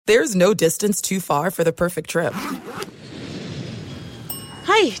There's no distance too far for the perfect trip.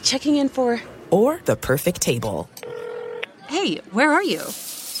 Hi, checking in for... Or the perfect table. Hey, where are you?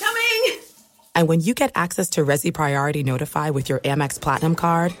 Coming! And when you get access to Resi Priority Notify with your Amex Platinum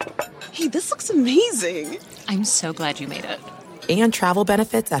card... Hey, this looks amazing. I'm so glad you made it. And travel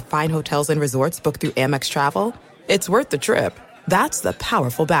benefits at fine hotels and resorts booked through Amex Travel, it's worth the trip. That's the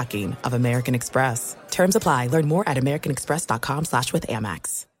powerful backing of American Express. Terms apply. Learn more at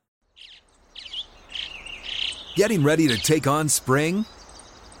americanexpress.com/withAmex. Getting ready to take on spring?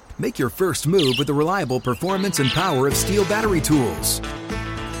 Make your first move with the reliable performance and power of Steel battery tools.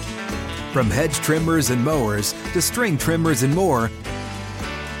 From hedge trimmers and mowers to string trimmers and more,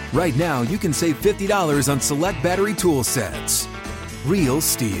 right now you can save $50 on select battery tool sets. Real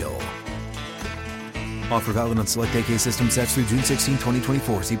Steel. Offer valid on select AK system sets through June 16,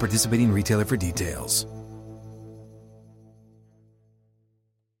 2024. See participating retailer for details.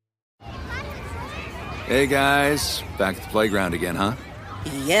 Hey guys, back at the playground again, huh?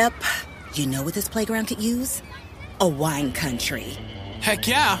 Yep. You know what this playground could use? A wine country. Heck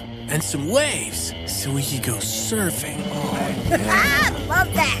yeah, and some waves so we could go surfing. Oh, yeah. I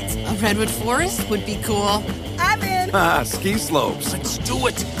love that. A redwood forest would be cool. I'm in. Ski slopes. Let's do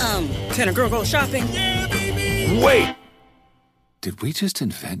it. Can a girl go shopping? Yeah, baby. Wait! Did we just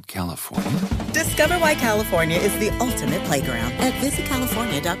invent California? Discover why California is the ultimate playground at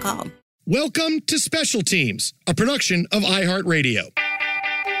visitcalifornia.com. Welcome to Special Teams, a production of iHeartRadio.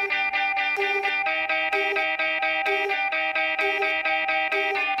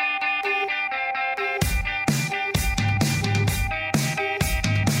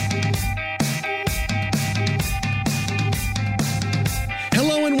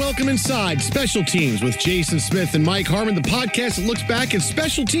 Hello and welcome inside Special Teams with Jason Smith and Mike Harmon, the podcast that looks back at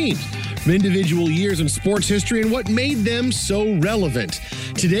special teams from individual years in sports history and what made them so relevant.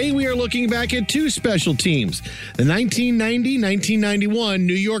 Today we are looking back at two special teams, the 1990-1991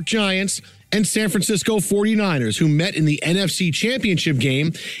 New York Giants and San Francisco 49ers, who met in the NFC Championship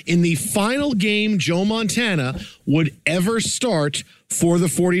game in the final game Joe Montana would ever start for the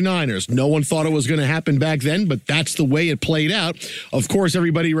 49ers. No one thought it was going to happen back then, but that's the way it played out. Of course,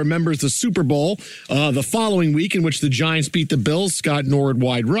 everybody remembers the Super Bowl the following week in which the Giants beat the Bills, Scott Norwood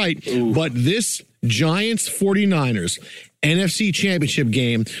wide right. Ooh. But this Giants 49ers NFC Championship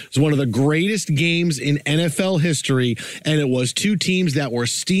game was one of the greatest games in NFL history, and it was two teams that were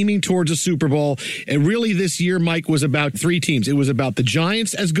steaming towards a Super Bowl. And really this year, Mike, was about three teams. It was about the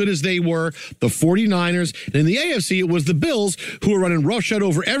Giants, as good as they were, the 49ers, and in the AFC, it was the Bills, who were running roughshod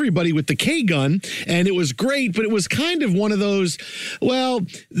over everybody with the K-gun, and it was great, but it was kind of one of those, well,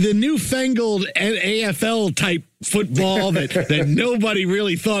 the newfangled AFL type football that nobody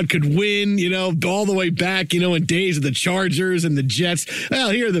really thought could win, all the way back, in days of the Chargers and the Jets.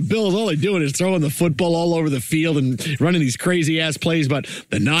 Well, here are the Bills. All they're doing is throwing the football all over the field and running these crazy-ass plays. But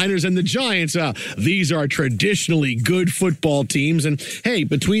the Niners and the Giants, these are traditionally good football teams. And, hey,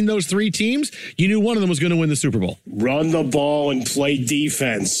 between those three teams, you knew one of them was going to win the Super Bowl. Run the ball and play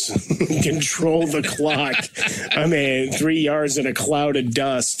defense. Control the clock. 3 yards in a cloud of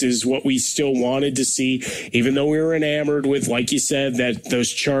dust is what we still wanted to see, even though we were enamored with, like you said, that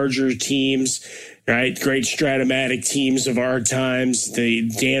those Charger teams, right? Great Stratomatic teams of our times, the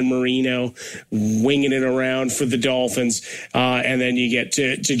Dan Marino winging it around for the Dolphins. And then you get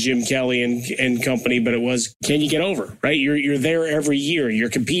to Jim Kelly and company, but it was, can you get over, right? You're there every year. You're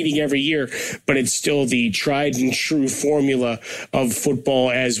competing every year, but it's still the tried and true formula of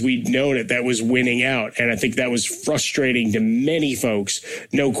football as we'd known it that was winning out. And I think that was frustrating to many folks,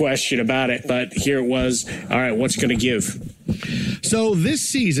 no question about it. But here it was. All right, what's going to give? So this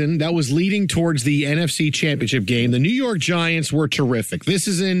season that was leading towards the NFC Championship game, the New York Giants were terrific. This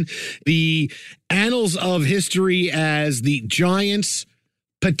is in the annals of history as the Giants,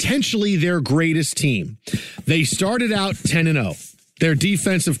 potentially their greatest team. They started out 10-0. Their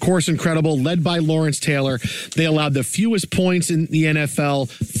defense, of course, incredible, led by Lawrence Taylor. They allowed the fewest points in the NFL,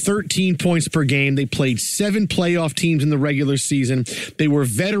 13 points per game. They played 7 playoff teams in the regular season. They were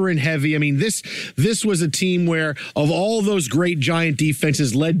veteran heavy. This was a team where, of all those great Giant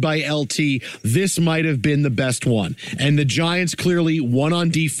defenses led by LT, this might have been the best one. And the Giants clearly won on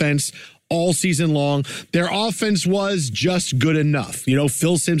defense all season long. Their offense was just good enough.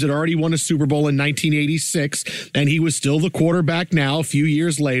 Phil Simms had already won a Super Bowl in 1986, and he was still the quarterback now a few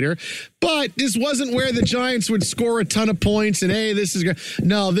years later. But this wasn't where the Giants would score a ton of points and, hey, this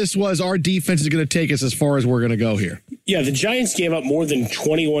was our defense is going to take us as far as we're going to go here. Yeah, the Giants gave up more than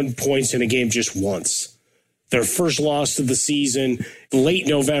 21 points in a game just once. their first loss of the season, late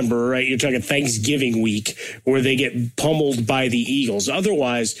November, right? You're talking Thanksgiving week where they get pummeled by the Eagles.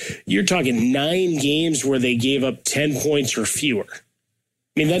 Otherwise, you're talking 9 games where they gave up 10 points or fewer.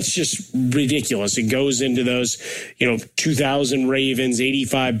 I mean, that's just ridiculous. It goes into those, 2000 Ravens,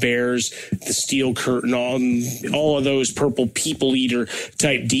 85 Bears, the Steel Curtain, all of those purple people eater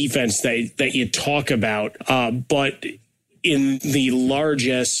type defense that you talk about. But in the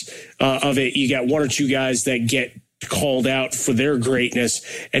largest of it, you got 1 or 2 guys that get called out for their greatness.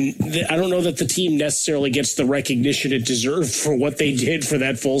 And I don't know that the team necessarily gets the recognition it deserved for what they did for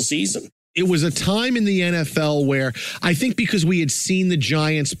that full season. It was a time in the NFL where I think because we had seen the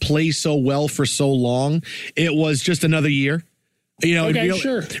Giants play so well for so long, it was just another year.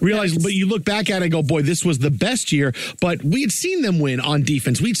 Sure. Realize, but you look back at it and go, boy, this was the best year. But we had seen them win on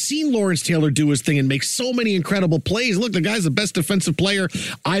defense. We'd seen Lawrence Taylor do his thing and make so many incredible plays. Look, the guy's the best defensive player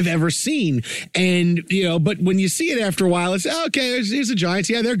I've ever seen. And, but when you see it after a while, it's, okay, here's the Giants.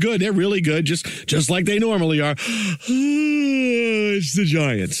 Yeah, they're good. They're really good, just like they normally are. It's the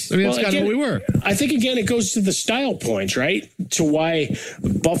Giants. I mean, that's kind of what we were. I think, again, it goes to the style points, right? To why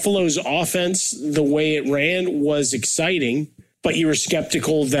Buffalo's offense, the way it ran, was exciting. But you were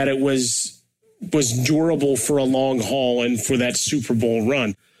skeptical that it was durable for a long haul and for that Super Bowl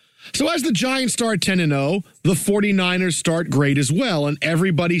run. So as the Giants start 10-0, the 49ers start great as well, and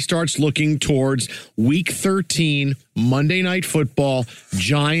everybody starts looking towards Week 13, Monday Night Football,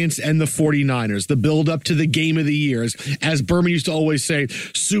 Giants and the 49ers, the build-up to the game of the year. As Berman used to always say,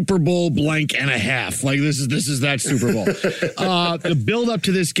 Super Bowl blank and a half. Like, this is that Super Bowl. The build-up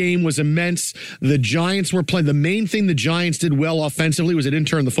to this game was immense. The Giants were playing. The main thing the Giants did well offensively was they didn't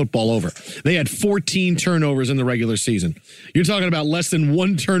turn the football over. They had 14 turnovers in the regular season. You're talking about less than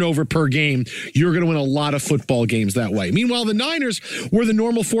 1 turnover per game. You're going to win a lot of football games that way. Meanwhile, the Niners were the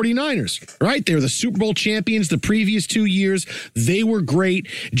normal 49ers, right? They were the Super Bowl champions the previous 2 years. They were great.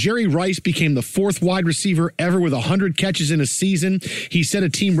 Jerry Rice became the 4th wide receiver ever with 100 catches in a season. He set a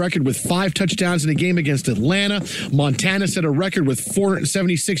team record with 5 touchdowns in a game against Atlanta. Montana set a record with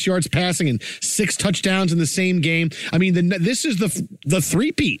 476 yards passing and 6 touchdowns in the same game. I mean, this is the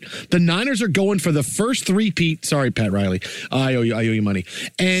three-peat. The Niners are going for the first three-peat. Sorry, Pat Riley. I owe you money.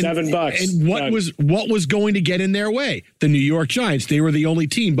 And $7. And what was going to get in their way? The New York Giants. They were the only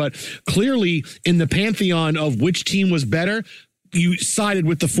team, but clearly in the pantheon of which team was better, you sided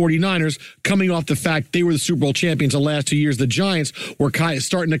with the 49ers coming off the fact they were the Super Bowl champions the last 2 years. The Giants were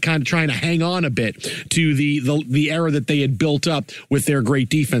starting to trying to hang on a bit to the era that they had built up with their great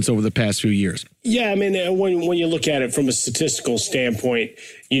defense over the past few years. Yeah, I mean, when you look at it from a statistical standpoint,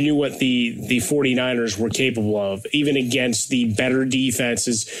 you knew what the 49ers were capable of. Even against the better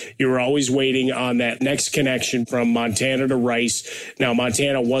defenses, you were always waiting on that next connection from Montana to Rice. Now,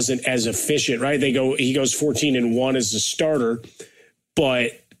 Montana wasn't as efficient, right? He goes 14-1 as a starter,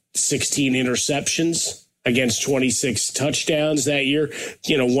 but 16 interceptions against 26 touchdowns that year.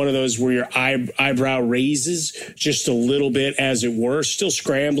 One of those where your eyebrow raises just a little bit, as it were. Still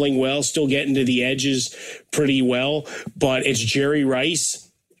scrambling well, still getting to the edges pretty well. But it's Jerry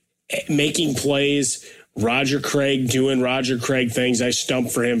Rice making plays, Roger Craig doing Roger Craig things. I stump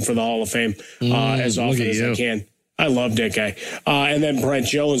for him for the Hall of Fame as often as I can. I love that guy. And then Brent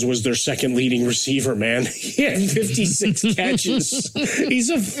Jones was their second leading receiver, man. He had 56 catches. He's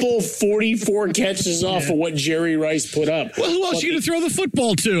a full 44 catches off of what Jerry Rice put up. Well, who else are you going to throw the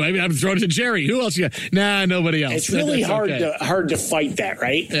football to? I mean, I'm throwing it to Jerry. Who else? Nah, nobody else. It's really hard to fight that,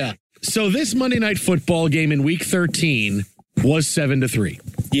 right? Yeah. So this Monday Night Football game in Week 13 was 7-3.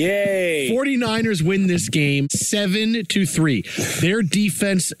 Yay. 49ers win this game 7-3. Their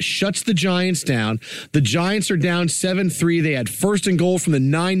defense shuts the Giants down. The Giants are down 7-3. They had 1st and goal from the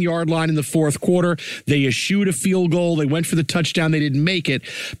 9-yard line in the 4th quarter. They eschewed a field goal. They went for the touchdown. They didn't make it.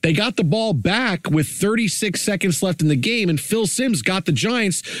 They got the ball back with 36 seconds left in the game, and Phil Simms got the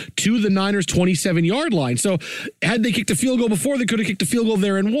Giants to the Niners' 27-yard line. So had they kicked a field goal before, they could have kicked a field goal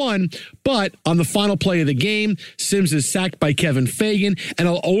there and won. But on the final play of the game, Simms is sacked by Kevin Fagan, and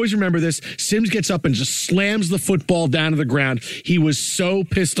I'll always remember this. Simms gets up and just slams the football down to the ground. He was so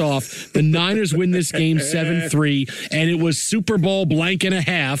pissed off. The Niners win this game 7-3, and it was Super Bowl blank and a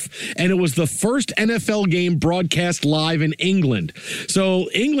half, and it was the first NFL game broadcast live in England. So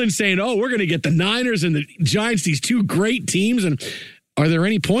England saying, oh, we're going to get the Niners and the Giants, these two great teams, and are there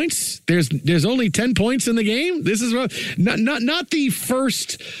any points? There's only 10 points in the game. This is not the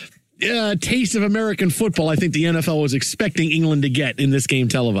first taste of American football I think the NFL was expecting England to get in this game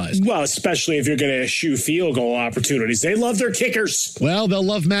televised. Well, especially if you're going to eschew field goal opportunities. They love their kickers. Well, they'll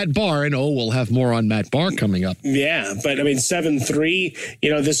love Matt Barr, and we'll have more on Matt Barr coming up. Yeah, but I mean,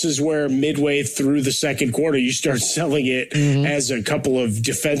 7-3, this is where midway through the second quarter, you start selling it as a couple of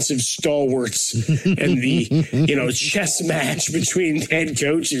defensive stalwarts and the, chess match between head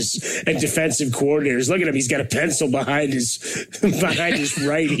coaches and defensive coordinators. Look at him. He's got a pencil behind his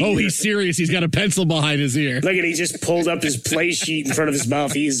right ear. Oh, he's serious. He's got a pencil behind his ear. Look at, he just pulled up his play sheet in front of his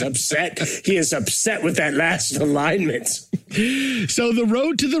mouth. He is upset. He is upset with that last alignment. So the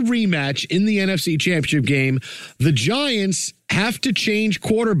road to the rematch in the NFC Championship game, the Giants have to change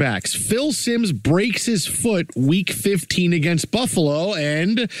quarterbacks. Phil Simms breaks his foot week 15 against Buffalo,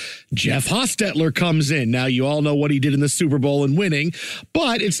 and Jeff Hostetler comes in. Now, you all know what he did in the Super Bowl and winning,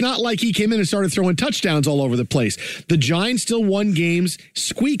 but it's not like he came in and started throwing touchdowns all over the place. The Giants still won games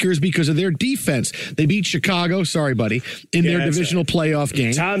squeakers because of their defense. They beat Chicago, sorry, buddy, in their divisional playoff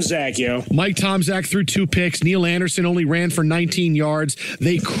game. Mike Tomczak threw 2 picks. Neil Anderson only ran for 19 yards.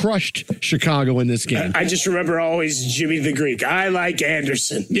 They crushed Chicago in this game. I just remember always Jimmy the Greek. I like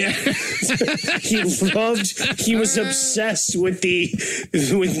Anderson. Yeah. He was obsessed with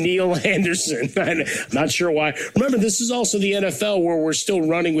Neil Anderson. I'm not sure why. Remember, this is also the NFL where we're still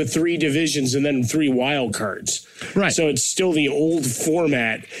running with 3 divisions and then 3 wild cards. Right. So it's still the old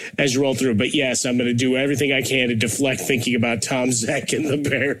format as you roll through. But yes, I'm going to do everything I can to deflect thinking about Tomczak and the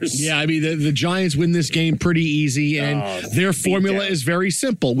Bears. Yeah, I mean, the Giants win this game pretty easy, and their formula is very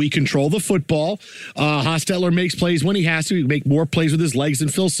simple. We control the football. Hostetler makes plays when he has to. He make more plays with his legs than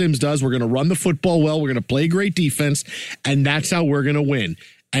Phil Simms does. We're going to run the football well. We're going to play great defense, and that's how we're going to win.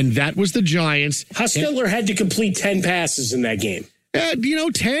 And that was the Giants. Hostetler had to complete 10 passes in that game.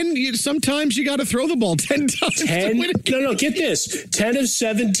 10, sometimes you got to throw the ball 10 times. 10? No, get this. 10 of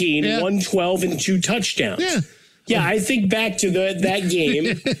 17, 112, and 2 touchdowns. Yeah. Yeah, I think back to that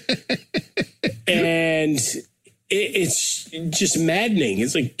game, and it's just maddening.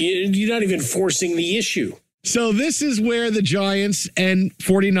 It's like you're not even forcing the issue. So this is where the Giants and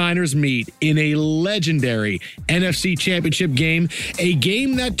 49ers meet in a legendary NFC Championship game, a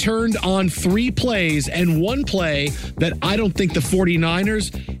game that turned on 3 plays and 1 play that I don't think the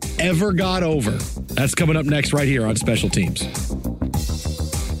 49ers ever got over. That's coming up next right here on Special Teams.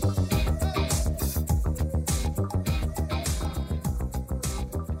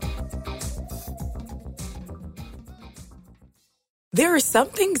 There are some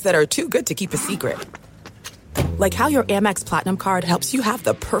things that are too good to keep a secret. Like how your Amex Platinum card helps you have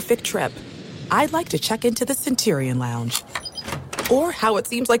the perfect trip. I'd like to check into the Centurion Lounge. Or how it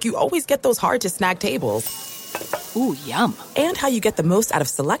seems like you always get those hard-to-snag tables. Ooh, yum. And how you get the most out of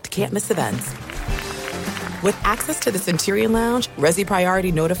select can't-miss events. With access to the Centurion Lounge, Resi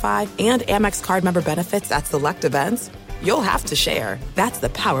Priority Notify, and Amex card member benefits at select events, you'll have to share. That's the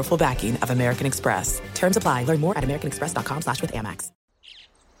powerful backing of American Express. Terms apply. Learn more at americanexpress.com/withAmex.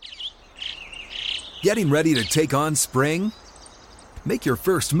 Getting ready to take on spring? Make your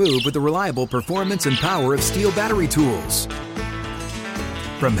first move with the reliable performance and power of Steel battery tools.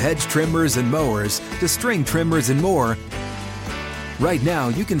 From hedge trimmers and mowers to string trimmers and more, right now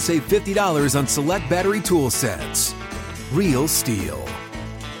you can save $50 on select battery tool sets. Real Steel.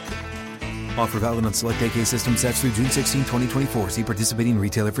 Offer valid on select AK system sets through June 16, 2024. See participating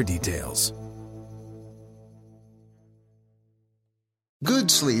retailer for details.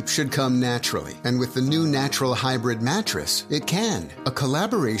 Good sleep should come naturally, and with the new Natural Hybrid mattress, it can. A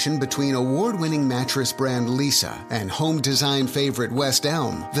collaboration between award-winning mattress brand Leesa and home design favorite West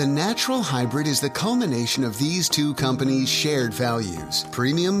Elm, the Natural Hybrid is the culmination of these 2 companies' shared values: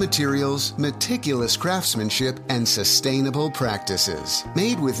 premium materials, meticulous craftsmanship, and sustainable practices.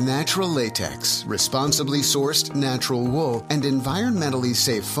 Made with natural latex, responsibly sourced natural wool, and environmentally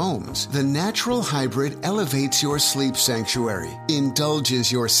safe foams, the Natural Hybrid elevates your sleep sanctuary, indulges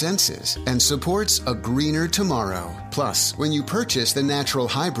your senses, and supports a greener tomorrow. Plus, when you purchase the Natural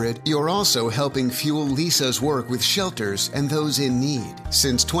Hybrid, you're also helping fuel Leesa's work with shelters and those in need.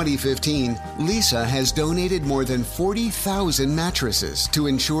 Since 2015, Leesa has donated more than 40,000 mattresses to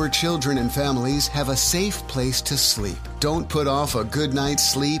ensure children and families have a safe place to sleep. Don't put off a good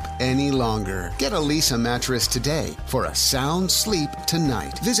night's sleep any longer. Get a Leesa mattress today for a sound sleep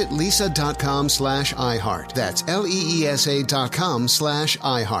tonight. Visit leesa.com/iHeart. That's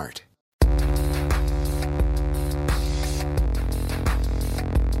LEESA.com/iHeart.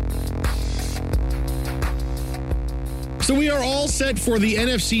 So we are all set for the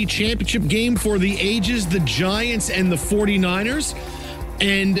NFC Championship game for the ages, the Giants and the 49ers.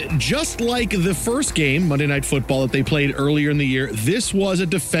 And just like the first game, Monday Night Football, that they played earlier in the year, this was a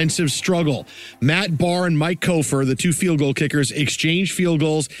defensive struggle. Matt Barr and Mike Kofer, the two field goal kickers, exchanged field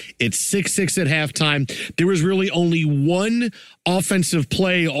goals. It's 6-6 at halftime. There was really only one offensive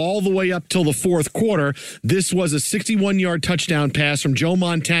play all the way up till the fourth quarter. This was a 61-yard touchdown pass from Joe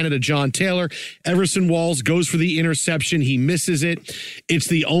Montana to John Taylor. Everson Walls goes for the interception. He misses it. It's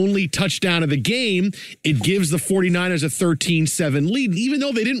the only touchdown of the game. It gives the 49ers a 13-7 lead. Even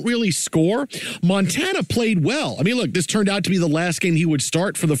though they didn't really score, Montana played well. I mean, look, this turned out to be the last game he would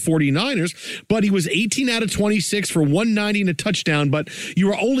start for the 49ers, but he was 18 out of 26 for 190 and a touchdown, but you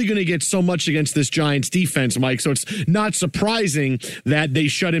were only going to get so much against this Giants defense, Mike, so it's not surprising that they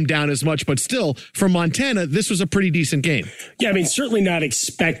shut him down as much, but still, for Montana, this was a pretty decent game. Yeah, I mean, certainly not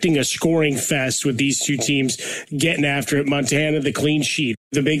expecting a scoring fest with these two teams getting after it. Montana, the clean sheet.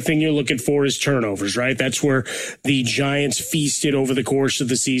 The big thing you're looking for is turnovers, right? That's where the Giants feasted over the course of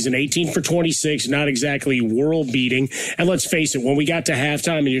the season. 18 for 26, not exactly world beating. And let's face it, when we got to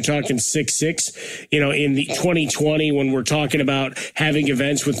halftime and you're talking 6-6, in the 2020, when we're talking about having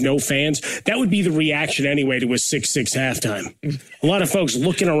events with no fans, that would be the reaction anyway to a 6-6 halftime. A lot of folks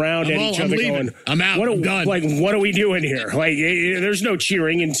looking around at each other going, I'm out. I'm done. Like, what are we doing here? Like, there's no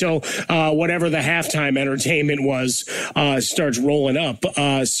cheering until whatever the halftime entertainment was starts rolling up.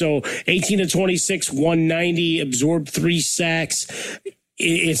 So 18 to 26, 190, absorbed 3 sacks.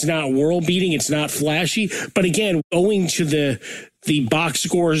 It's not world beating. It's not flashy. But again, owing to the box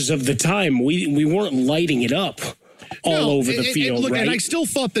scores of the time, we weren't lighting it up all over the field, look, right? And I still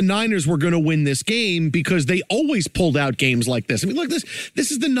thought the Niners were going to win this game because they always pulled out games like this. I mean, look,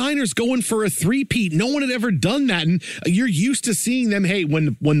 this is the Niners going for a three-peat. No one had ever done that, and you're used to seeing them. Hey,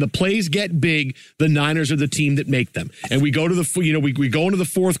 when the plays get big, the Niners are the team that make them. And we go to we go into the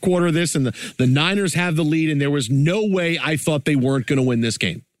fourth quarter of this, and the Niners have the lead, and there was no way I thought they weren't going to win this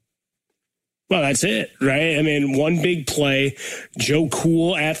game. Well, that's it, right? I mean, one big play, Joe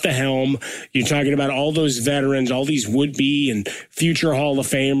Cool at the helm. You're talking about all those veterans, all these would-be and future Hall of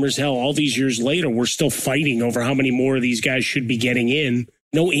Famers. Hell, all these years later, we're still fighting over how many more of these guys should be getting in.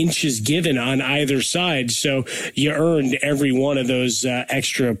 No inches given on either side, so you earned every one of those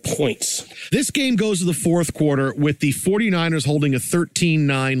extra points. This game goes to the fourth quarter with the 49ers holding a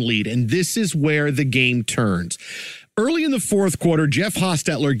 13-9 lead, and this is where the game turns. Early in the fourth quarter, Jeff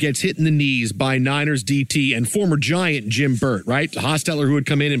Hostetler gets hit in the knees by Niners DT and former Giant Jim Burt, right? Hostetler, who had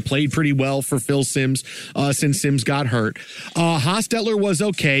come in and played pretty well for Phil Simms since Simms got hurt. Hostetler was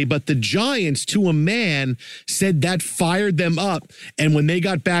okay, but the Giants, to a man, said that fired them up. And when they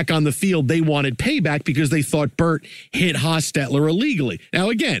got back on the field, they wanted payback because they thought Burt hit Hostetler illegally. Now,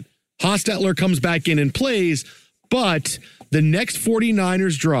 again, Hostetler comes back in and plays, but the next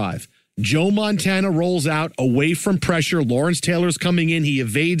 49ers drive, Joe Montana rolls out away from pressure. Lawrence Taylor's coming in. He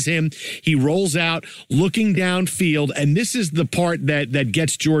evades him. He rolls out looking downfield. And this is the part that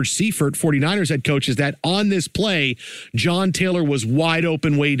gets George Seifert, 49ers head coach, is that on this play, John Taylor was wide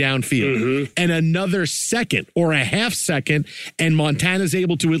open way downfield. Mm-hmm. And another second or a half second, and Montana's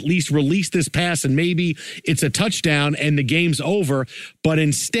able to at least release this pass, and maybe it's a touchdown and the game's over. But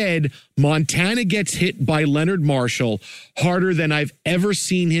instead, Montana gets hit by Leonard Marshall harder than I've ever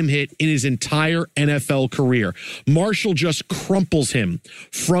seen him hit in his entire NFL career. Marshall just crumples him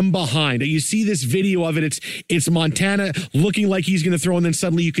from behind. You see this video of it. It's Montana looking like he's going to throw, and then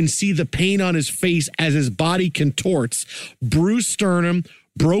suddenly you can see the pain on his face as his body contorts. Bruised sternum,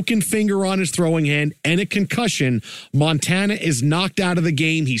 broken finger on his throwing hand, and a concussion. Montana is knocked out of the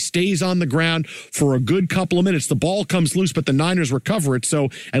game. He stays on the ground for a good couple of minutes. The ball comes loose, but the Niners recover it, so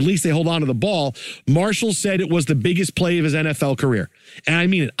at least they hold on to the ball. Marshall said it was the biggest play of his NFL career. And I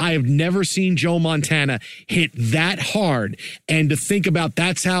mean it. I have never seen Joe Montana hit that hard. And to think about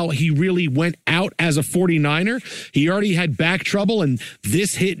that's how he really went out as a 49er. He already had back trouble, and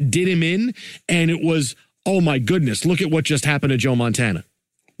this hit did him in. And it was, oh my goodness, look at what just happened to Joe Montana.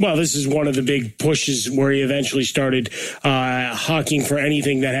 Well, this is one of the big pushes where he eventually started hawking for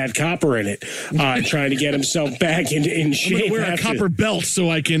anything that had copper in it, trying to get himself back in shape. I'm going to wear a copper belt so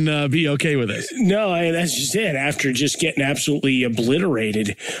I can be okay with this. No, that's just it. After just getting absolutely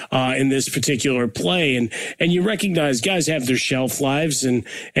obliterated in this particular play. And you recognize guys have their shelf lives, and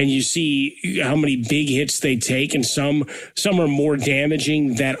you see how many big hits they take, and some are more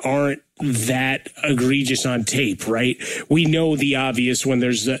damaging that aren't that egregious on tape, right? We know the obvious when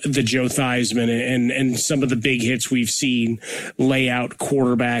there's the Joe Theismann and some of the big hits we've seen lay out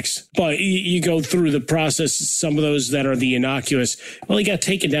quarterbacks. But you go through the process, some of those that are the innocuous, well, he got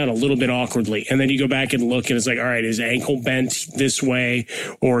taken down a little bit awkwardly. And then you go back and look and it's like, all right, his ankle bent this way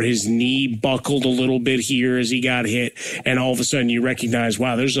or his knee buckled a little bit here as he got hit. And all of a sudden you recognize,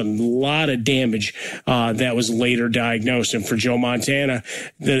 wow, there's a lot of damage that was later diagnosed. And for Joe Montana,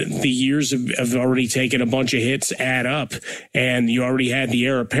 the years have already taken a bunch of hits add up, and you already had the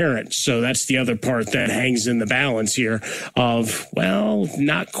heir apparent. So that's the other part that hangs in the balance here of, well,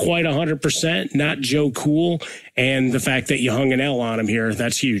 not quite 100%, not Joe Cool, and the fact that you hung an L on him here,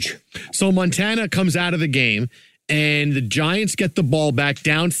 that's huge. So Montana comes out of the game, and the Giants get the ball back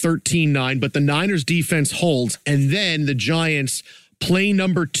down 13-9, but the Niners defense holds, and then the Giants play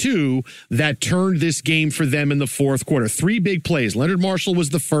number 2 that turned this game for them in the fourth quarter. 3 big plays. Leonard Marshall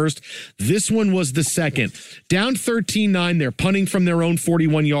was the first. This one was the second. Down 13-9, they're punting from their own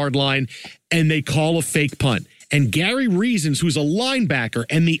 41-yard line, and they call a fake punt. And Gary Reasons, who's a linebacker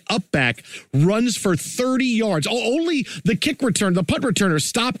and the up back, runs for 30 yards. Only the punt returner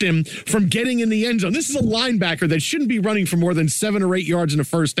stopped him from getting in the end zone. This is a linebacker that shouldn't be running for more than 7 or 8 yards in a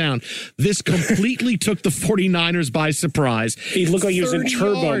first down. This completely took the 49ers by surprise. He looked like he was in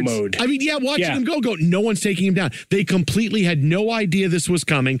turbo mode. I mean, watching him go. No one's taking him down. They completely had no idea this was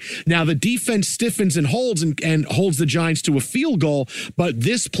coming. Now the defense stiffens and holds and holds the Giants to a field goal. But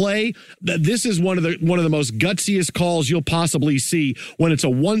this play, this is one of the most gutsy calls you'll possibly see when it's a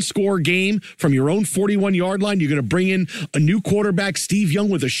one-score game from your own 41-yard line. You're going to bring in a new quarterback, Steve Young,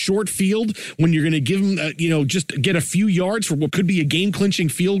 with a short field when you're going to give him, just get a few yards for what could be a game-clinching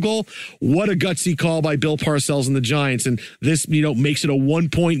field goal. What a gutsy call by Bill Parcells and the Giants, and this, makes it a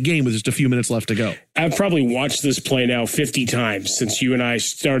one-point game with just a few minutes left to go. I've probably watched this play now 50 times since you and I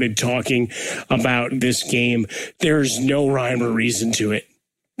started talking about this game. There's no rhyme or reason to it.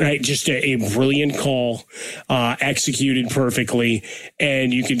 Right, just a brilliant call, executed perfectly,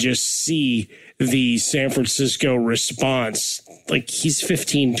 and you could just see the San Francisco response. Like he's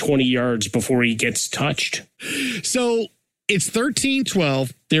 15, 20 yards before he gets touched. So it's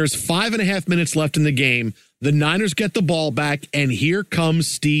 13-12. There's 5.5 minutes left in the game. The Niners get the ball back, and here comes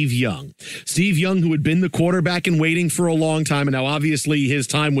Steve Young. Steve Young, who had been the quarterback in waiting for a long time, and now obviously his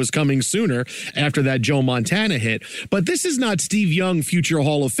time was coming sooner after that Joe Montana hit. But this is not Steve Young, future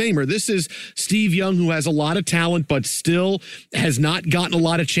Hall of Famer. This is Steve Young, who has a lot of talent, but still has not gotten a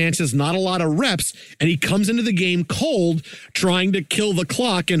lot of chances, not a lot of reps, and he comes into the game cold, trying to kill the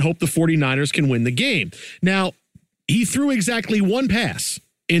clock and hope the 49ers can win the game. Now, he threw exactly one pass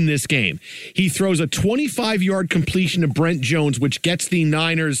in this game. He throws a 25-yard completion to Brent Jones, which gets the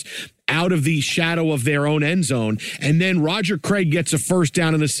Niners out of the shadow of their own end zone. And then Roger Craig gets a first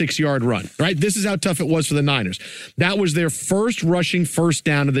down and a 6-yard run, right? This is how tough it was for the Niners. That was their first rushing first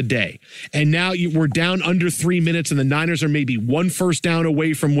down of the day. And now we're down under 3 minutes, and the Niners are maybe one first down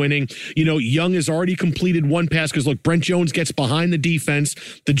away from winning. Young has already completed one pass because, look, Brent Jones gets behind the defense.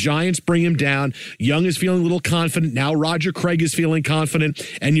 The Giants bring him down. Young is feeling a little confident. Now Roger Craig is feeling confident.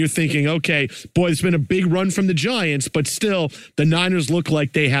 And you're thinking, okay, boy, it's been a big run from the Giants, but still, the Niners look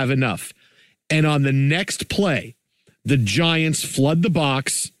like they have enough. And on the next play, the Giants flood the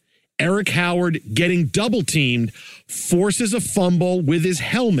box. Eric Howard, getting double-teamed, forces a fumble with his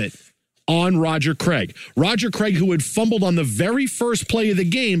helmet on Roger Craig. Roger Craig, who had fumbled on the very first play of the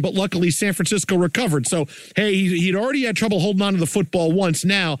game, but luckily San Francisco recovered. So, hey, he'd already had trouble holding on to the football once.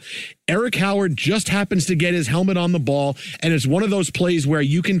 Now, Eric Howard just happens to get his helmet on the ball, and it's one of those plays where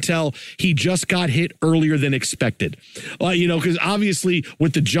you can tell he just got hit earlier than expected. Because obviously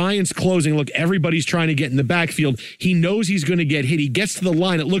with the Giants closing, look, everybody's trying to get in the backfield. He knows he's going to get hit. He gets to the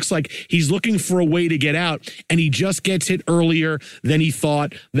line. It looks like he's looking for a way to get out, and he just gets hit earlier than he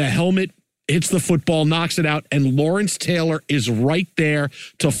thought. The helmet hits the football, knocks it out, and Lawrence Taylor is right there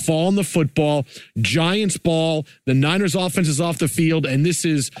to fall on the football. Giants ball. The Niners offense is off the field, and this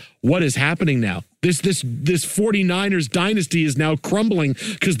is what is happening now. This 49ers dynasty is now crumbling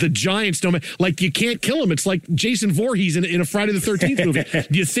because the Giants don't, like, you can't kill them. It's like Jason Voorhees in a Friday the 13th movie.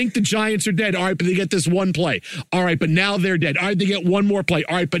 You think the Giants are dead. All right, but they get this one play. All right, but now they're dead. All right, they get one more play.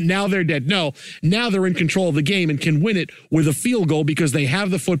 All right, but now they're dead. No, now they're in control of the game and can win it with a field goal because they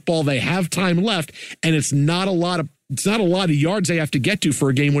have the football, they have time left, and it's not a lot of yards they have to get to for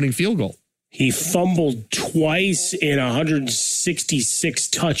a game-winning field goal. He fumbled twice in 166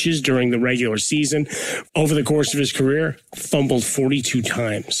 touches during the regular season. Over the course of his career, fumbled 42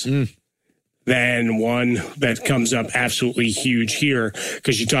 times. than one that comes up absolutely huge here,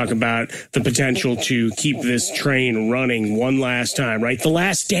 because you talk about the potential to keep this train running one last time, right? The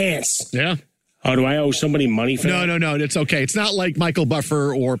Last Dance. Yeah. Oh, do I owe somebody money for that? No. It's okay. It's not like Michael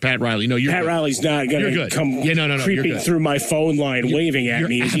Buffer or Pat Riley. No, Pat Riley's not going to come creeping through my phone line waving at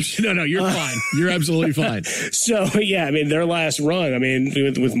me. No, you're fine. You're absolutely fine. So, yeah, I mean, their last run, I mean,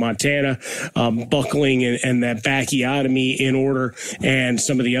 with Montana buckling and that bacchiotomy in order, and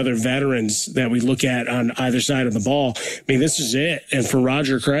some of the other veterans that we look at on either side of the ball, I mean, this is it. And for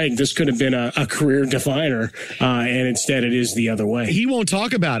Roger Craig, this could have been a career definer, and instead it is the other way. He won't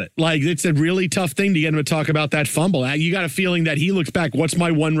talk about it. Like, it's a really tough thing to get him to talk about that fumble. You got a feeling that he looks back, what's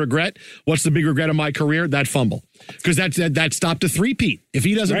my one regret? What's the big regret of my career? That fumble. Because that stopped a three-peat. If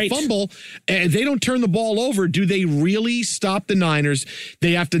he doesn't fumble and they don't turn the ball over, do they really stop the Niners?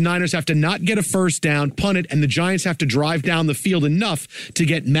 Niners have to not get a first down, punt it, and the Giants have to drive down the field enough to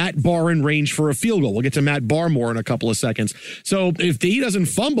get Matt Barr in range for a field goal. We'll get to Matt Barr more in a couple of seconds. So if he doesn't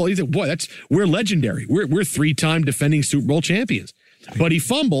fumble, he's like, boy, we're legendary. We're three-time defending Super Bowl champions. But he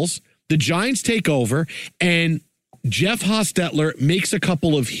fumbles. The Giants take over, and Jeff Hostetler makes a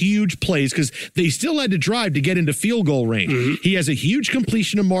couple of huge plays because they still had to drive to get into field goal range. Mm-hmm. He has a huge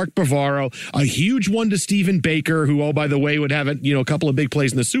completion to Mark Bavaro, a huge one to Stephen Baker, who, oh, by the way, would have a couple of big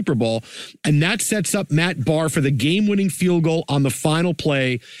plays in the Super Bowl. And that sets up Matt Barr for the game-winning field goal on the final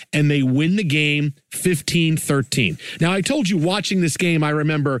play, and they win the game 15-13. Now, I told you watching this game, I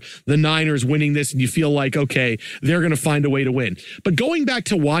remember the Niners winning this, and you feel like, okay, they're going to find a way to win. But going back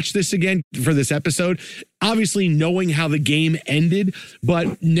to watch this again for this episode, obviously knowing how the game ended,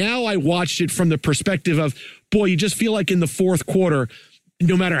 but now I watched it from the perspective of, boy, you just feel like in the fourth quarter,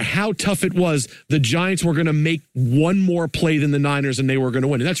 no matter how tough it was, the Giants were going to make one more play than the Niners and they were going to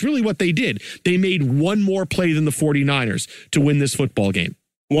win. And that's really what they did. They made one more play than the 49ers to win this football game.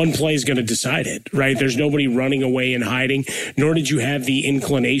 One play is going to decide it, right? There's nobody running away and hiding, nor did you have the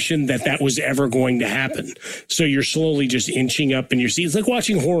inclination that was ever going to happen. So you're slowly just inching up in your seat. It's like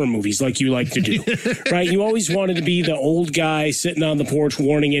watching horror movies like you like to do, right? You always wanted to be the old guy sitting on the porch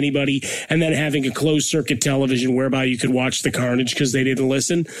warning anybody and then having a closed circuit television whereby you could watch the carnage because they didn't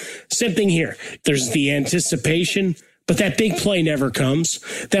listen. Same thing here. There's the anticipation, but that big play never comes.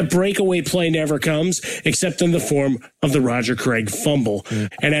 That breakaway play never comes, except in the form of the Roger Craig fumble.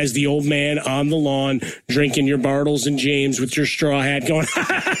 And as the old man on the lawn, drinking your Bartles and James with your straw hat going,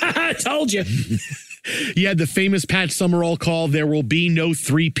 I told you. You had the famous Pat Summerall call, there will be no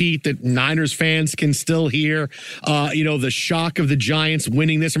three-peat, that Niners fans can still hear. The shock of the Giants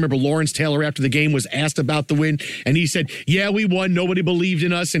winning this. I remember Lawrence Taylor after the game was asked about the win, and he said, yeah, we won. Nobody believed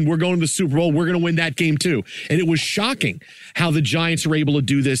in us, and we're going to the Super Bowl. We're going to win that game too. And it was shocking how the Giants were able to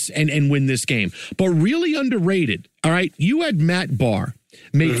do this and win this game. But really underrated, all right, you had Matt Barr.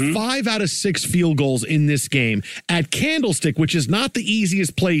 Made 5 out of 6 field goals in this game at Candlestick, which is not the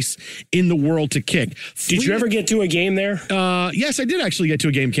easiest place in the world to kick. Did you ever get to a game there? Yes, I did actually get to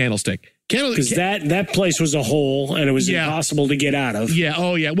a game Candlestick. Because that place was a hole, and it was impossible to get out of. Yeah,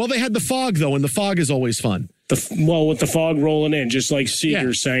 oh yeah. Well, they had the fog, though, and the fog is always fun. With the fog rolling in, just like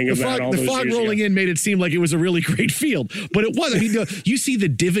Seeger saying about all those years ago. The fog rolling in made it seem like it was a really great field, but it wasn't. I mean, you see the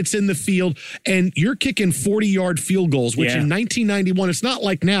divots in the field, and you're kicking 40-yard field goals, which in 1991, it's not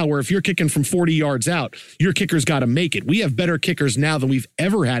like now where if you're kicking from 40 yards out, your kicker's got to make it. We have better kickers now than we've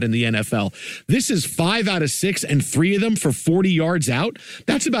ever had in the NFL. This is 5 out of 6, and 3 of them for 40 yards out.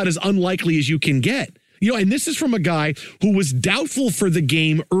 That's about as unlikely as you can get. And this is from a guy who was doubtful for the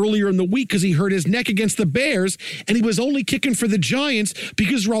game earlier in the week because he hurt his neck against the Bears, and he was only kicking for the Giants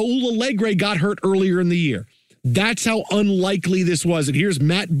because Raul Allegre got hurt earlier in the year. That's how unlikely this was. And here's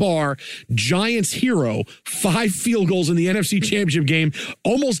Matt Barr, Giants hero, 5 field goals in the NFC Championship game,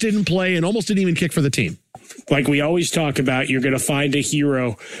 almost didn't play and almost didn't even kick for the team. Like we always talk about, you're going to find a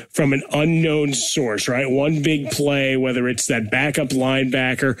hero from an unknown source, right? One big play, whether it's that backup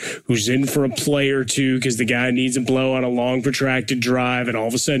linebacker who's in for a play or two because the guy needs a blow on a long protracted drive, and all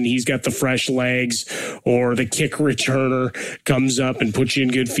of a sudden he's got the fresh legs, or the kick returner comes up and puts you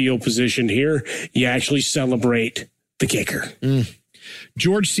in good field position. Here, you actually celebrate the kicker.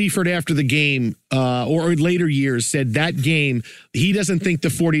 George Seifert, after the game, or later years, said that game, he doesn't think the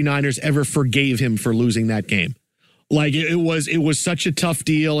 49ers ever forgave him for losing that game. Like it was such a tough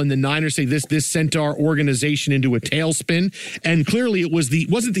deal, and the Niners say this sent our organization into a tailspin. And clearly, it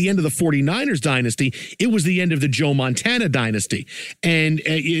wasn't the end of the 49ers dynasty; it was the end of the Joe Montana dynasty. And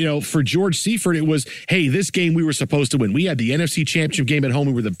for George Seifert, it was, hey, this game we were supposed to win. We had the NFC Championship game at home.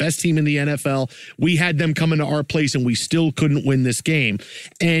 We were the best team in the NFL. We had them come into our place, and we still couldn't win this game.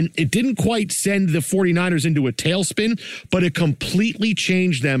 And it didn't quite send the 49ers into a tailspin, but it completely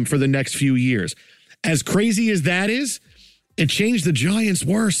changed them for the next few years. As crazy as that is, it changed the Giants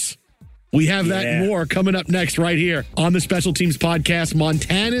worse. We have that and more coming up next right here on the Special Teams Podcast,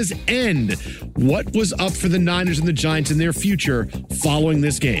 Montana's End. What was up for the Niners and the Giants in their future following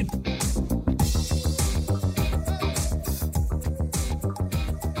this game?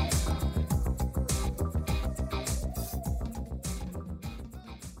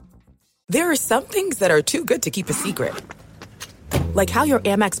 There are some things that are too good to keep a secret. Like how your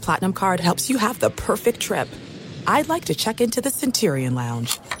Amex Platinum card helps you have the perfect trip. I'd like to check into the Centurion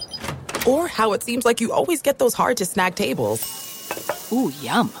Lounge. Or how it seems like you always get those hard-to-snag tables. Ooh,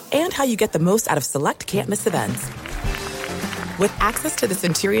 yum. And how you get the most out of select can't-miss events. With access to the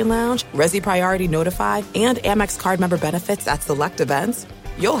Centurion Lounge, Resi Priority Notify, and Amex card member benefits at select events,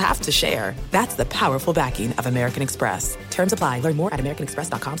 you'll have to share. That's the powerful backing of American Express. Terms apply. Learn more at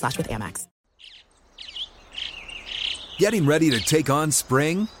americanexpress.com/withAmex. Getting ready to take on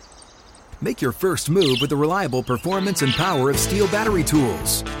spring? Make your first move with the reliable performance and power of Steel battery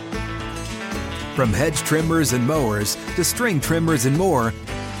tools. From hedge trimmers and mowers to string trimmers and more,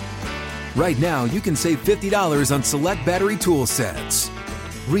 right now you can save $50 on select battery tool sets.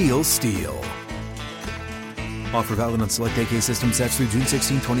 Real Steel. Offer valid on select AK system sets through June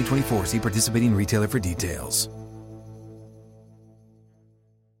 16, 2024. See participating retailer for details.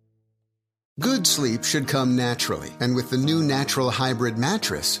 Good sleep should come naturally, and with the new Natural Hybrid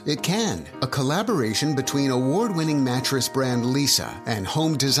mattress, it can. A collaboration between award-winning mattress brand Leesa and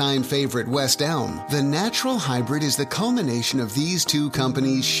home design favorite West Elm, the Natural Hybrid is the culmination of these two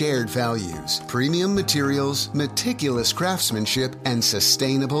companies' shared values: premium materials, meticulous craftsmanship, and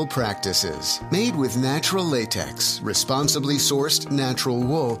sustainable practices. Made with natural latex, responsibly sourced natural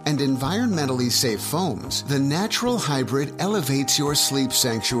wool, and environmentally safe foams, the Natural Hybrid elevates your sleep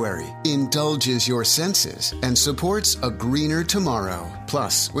sanctuary, indulges your senses, and supports a greener tomorrow.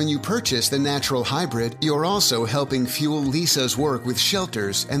 Plus, when you purchase the Natural Hybrid, you're also helping fuel Leesa's work with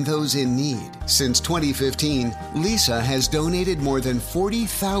shelters and those in need. Since 2015, Leesa has donated more than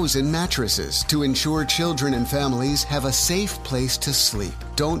 40,000 mattresses to ensure children and families have a safe place to sleep.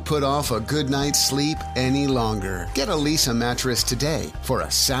 Don't put off a good night's sleep any longer. Get a Leesa mattress today for a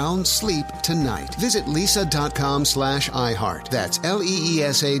sound sleep tonight. Visit leesa.com/iHeart. That's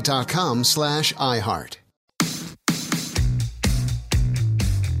LEESA.com/iHeart.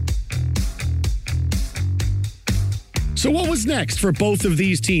 So what was next for both of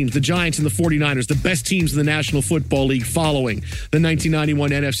these teams, the Giants and the 49ers, the best teams in the National Football League following the 1991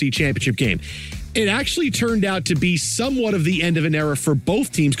 NFC Championship game? It actually turned out to be somewhat of the end of an era for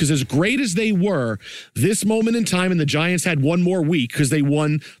both teams, because as great as they were, this moment in time, and the Giants had one more week because they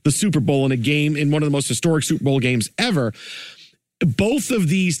won the Super Bowl in a game, in one of the most historic Super Bowl games ever. Both of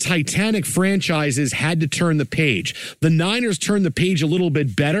these titanic franchises had to turn the page. The Niners turned the page a little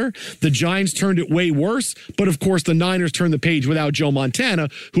bit better. The Giants turned it way worse. But, of course, the Niners turned the page without Joe Montana,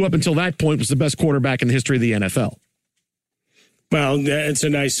 who up until that point was the best quarterback in the history of the NFL. Well, it's a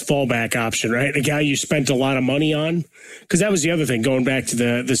nice fallback option, right? A guy you spent a lot of money on. Because that was the other thing, going back to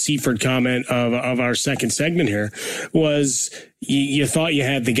the Seifert comment of our second segment here, was you thought you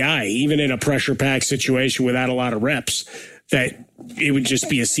had the guy, even in a pressure-packed situation without a lot of reps, that it would just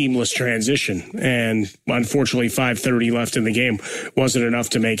be a seamless transition. And unfortunately, 5:30 left in the game wasn't enough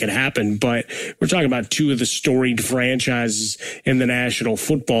to make it happen. But we're talking about two of the storied franchises in the National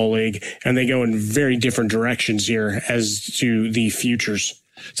Football League, and they go in very different directions here as to the futures.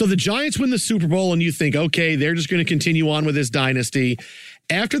 So the Giants win the Super Bowl, and you think, okay, they're just going to continue on with this dynasty.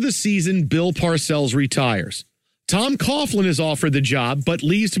 After the season, Bill Parcells retires. Tom Coughlin is offered the job, but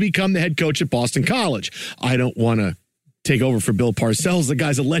leaves to become the head coach at Boston College. I don't want to take over for Bill Parcells. The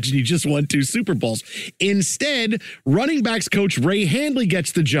guy's a legend. He just won 2 Super Bowls. Instead, running backs coach Ray Handley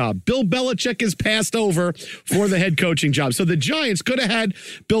gets the job. Bill Belichick is passed over for the head coaching job. So the Giants could have had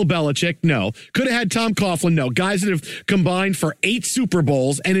Bill Belichick, no. Could have had Tom Coughlin, no. Guys that have combined for 8 Super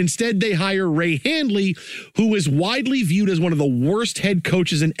Bowls, and instead they hire Ray Handley, who is widely viewed as one of the worst head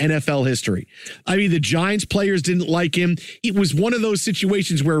coaches in NFL history. I mean, the Giants players didn't like him. It was one of those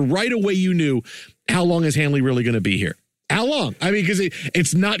situations where right away you knew, how long is Handley really going to be here? How long? I mean, because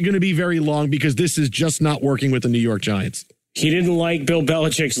it's not going to be very long, because this is just not working with the New York Giants. He didn't like Bill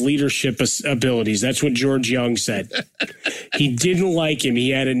Belichick's leadership abilities. That's what George Young said. He didn't like him.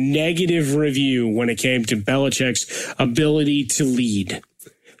 He had a negative review when it came to Belichick's ability to lead.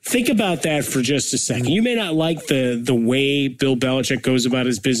 Think about that for just a second. You may not like the way Bill Belichick goes about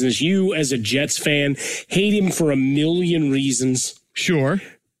his business. You, as a Jets fan, hate him for a million reasons. Sure.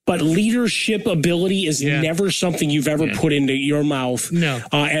 But leadership ability is never something you've ever put into your mouth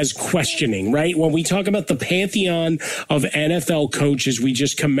as questioning, right? When we talk about the pantheon of NFL coaches, we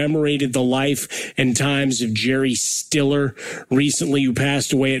just commemorated the life and times of Jerry Stiller recently, who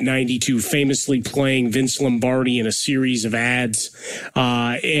passed away at 92, famously playing Vince Lombardi in a series of ads.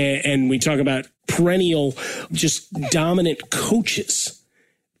 And we talk about perennial, just dominant coaches.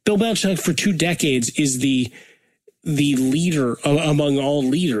 Bill Belichick for 2 decades is the leader among all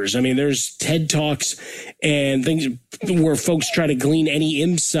leaders. I mean, there's TED Talks and things where folks try to glean any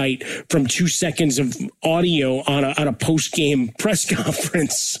insight from 2 seconds of audio on a post-game press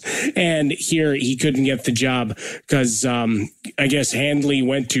conference. And here he couldn't get the job because I guess Handley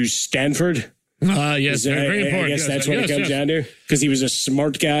went to Stanford. Yes, very important. I guess that's what it comes down to, because he was a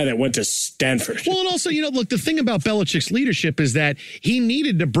smart guy that went to Stanford. Well, and also, look, the thing about Belichick's leadership is that he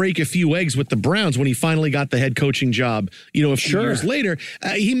needed to break a few eggs with the Browns when he finally got the head coaching job, a few years later.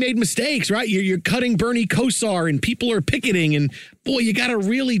 He made mistakes, right? You're cutting Bernie Kosar and people are picketing, and boy, you got to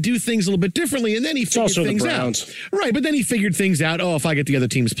really do things a little bit differently. And then he figured things out. Right, but then he figured things out. Oh, if I get the other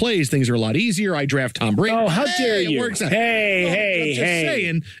team's plays, things are a lot easier. I draft Tom Brady. Oh, how dare you? It works out. Hey.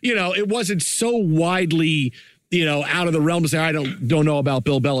 Saying, it wasn't so widely, out of the realm to say, I don't know about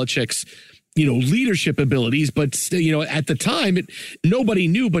Bill Belichick's, leadership abilities, but still, at the time, nobody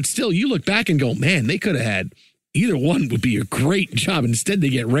knew, but still you look back and go, man, they could have had either one would be a great job. Instead, they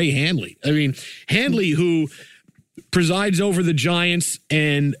get Ray Handley. I mean, Handley, who presides over the Giants,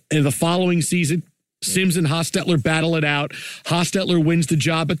 and in the following season, Sims and Hostetler battle it out. Hostetler wins the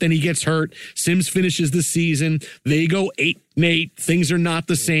job, but then he gets hurt. Sims finishes the season. They go 8-8. Things are not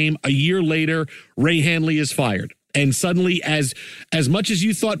the same. A year later, Ray Handley is fired. And suddenly, as much as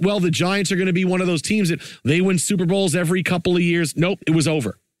you thought, well, the Giants are going to be one of those teams that they win Super Bowls every couple of years. Nope, it was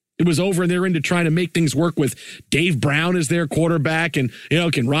over. It was over, and they're into trying to make things work with Dave Brown as their quarterback. And,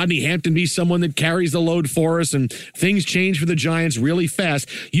 can Rodney Hampton be someone that carries the load for us? And things change for the Giants really fast.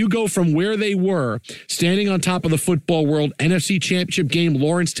 You go from where they were, standing on top of the football world, NFC Championship game,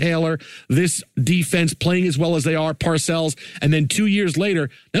 Lawrence Taylor, this defense playing as well as they are, Parcells. And then 2 years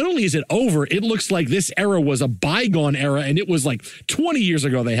later, not only is it over, it looks like this era was a bygone era, and it was like 20 years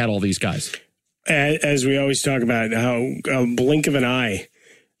ago they had all these guys. As we always talk about, how a blink of an eye.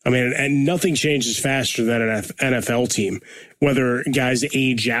 I mean, and nothing changes faster than an NFL team, whether guys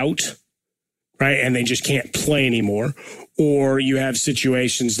age out, right, and they just can't play anymore, or you have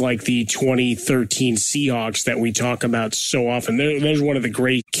situations like the 2013 Seahawks that we talk about so often. There's one of the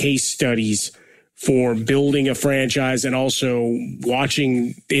great case studies for building a franchise and also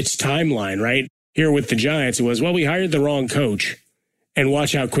watching its timeline, right? Here with the Giants, it was, well, we hired the wrong coach. And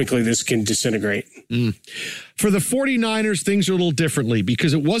watch how quickly this can disintegrate. For the 49ers, things are a little differently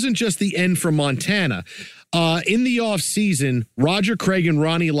because it wasn't just the end for Montana. In the offseason, Roger Craig and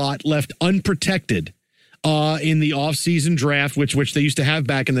Ronnie Lott left unprotected in the offseason draft, which they used to have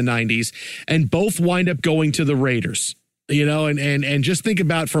back in the 90s, and both wind up going to the Raiders. And just think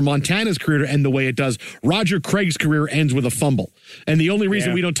about for Montana's career to end the way it does, Roger Craig's career ends with a fumble. And the only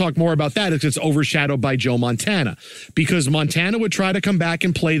reason we don't talk more about that is it's overshadowed by Joe Montana, because Montana would try to come back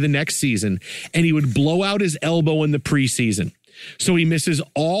and play the next season, and he would blow out his elbow in the preseason. So he misses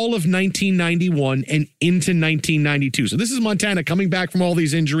all of 1991 and into 1992. So this is Montana coming back from all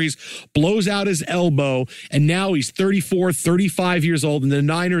these injuries, blows out his elbow, and now he's 34, 35 years old, and the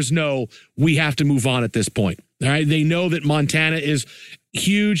Niners know we have to move on at this point. All right, they know that Montana is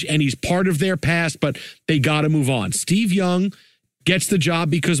huge and he's part of their past, but they got to move on. Steve Young gets the job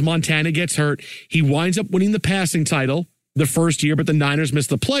because Montana gets hurt. He winds up winning the passing title the first year, but the Niners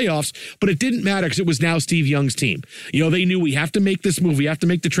missed the playoffs. But it didn't matter because it was now Steve Young's team. They knew we have to make this move. We have to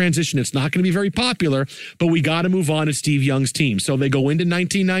make the transition. It's not going to be very popular, but we got to move on to Steve Young's team. So they go into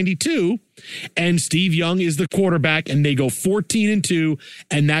 1992, and Steve Young is the quarterback, and they go 14-2,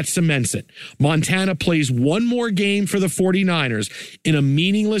 and that cements it. Montana plays one more game for the 49ers in a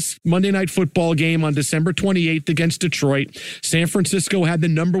meaningless Monday Night Football game on December 28th against Detroit. San Francisco had the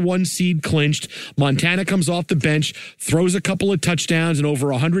number 1 seed clinched. Montana comes off the bench, throws a couple of touchdowns and over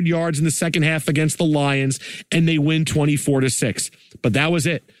 100 yards in the second half against the Lions, and they win 24-6. But that was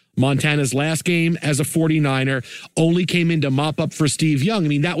it. Montana's last game as a 49er only came in to mop up for Steve Young. I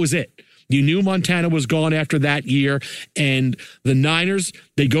mean, that was it. You knew Montana was gone after that year, and the Niners,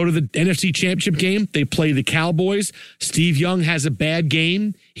 they go to the NFC Championship game. They play the Cowboys. Steve Young has a bad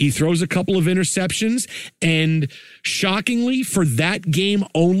game. He throws a couple of interceptions, and shockingly, for that game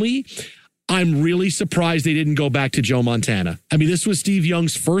only, I'm really surprised they didn't go back to Joe Montana. I mean, this was Steve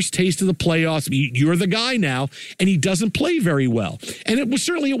Young's first taste of the playoffs. You're the guy now, and he doesn't play very well. And it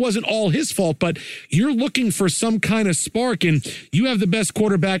wasn't all his fault, but you're looking for some kind of spark, and you have the best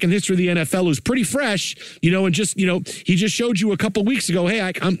quarterback in the history of the NFL who's pretty fresh, and he just showed you a couple weeks ago, hey,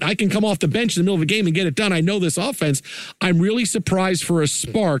 I can come off the bench in the middle of a game and get it done. I know this offense. I'm really surprised for a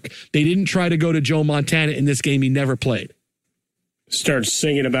spark. They didn't try to go to Joe Montana in this game. He never played. Starts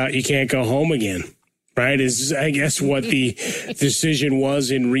singing about you can't go home again, right? Is, I guess, what the decision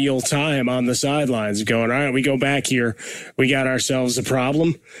was in real time on the sidelines, going, all right, we go back here. We got ourselves a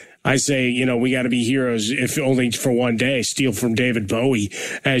problem. I say, we got to be heroes, if only for one day. Steal from David Bowie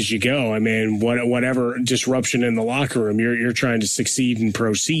as you go. I mean, whatever disruption in the locker room, you're trying to succeed and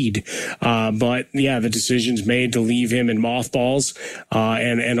proceed. But yeah, the decision's made to leave him in mothballs,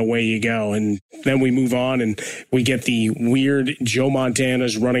 and away you go. And then we move on, and we get the weird Joe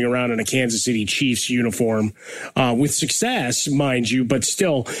Montana's running around in a Kansas City Chiefs uniform, with success, mind you, but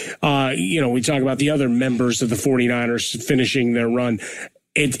still, we talk about the other members of the 49ers finishing their run.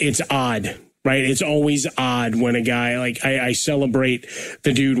 It's odd, right? It's always odd when a guy, like, I celebrate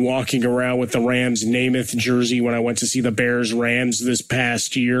the dude walking around with the Rams Namath jersey when I went to see the Bears Rams this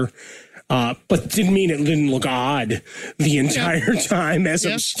past year. But didn't mean it didn't look odd the entire time as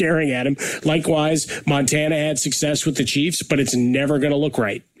I'm staring at him. Likewise, Montana had success with the Chiefs, but it's never going to look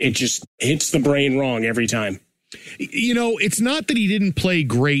right. It just hits the brain wrong every time. It's not that he didn't play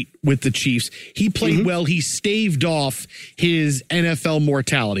great with the Chiefs. He played well. He staved off his NFL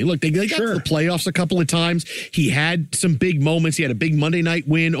mortality. Look, they got to the playoffs a couple of times. He had some big moments. He had a big Monday night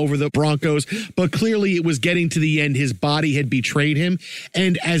win over the Broncos, but clearly it was getting to the end. His body had betrayed him.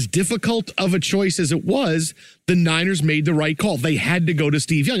 And as difficult of a choice as it was, the Niners made the right call. They had to go to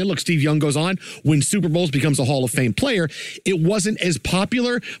Steve Young. And look, Steve Young goes on, wins Super Bowls, becomes a Hall of Fame player. It wasn't as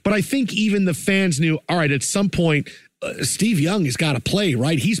popular, but I think even the fans knew, all right, at some point, Steve Young has got to play,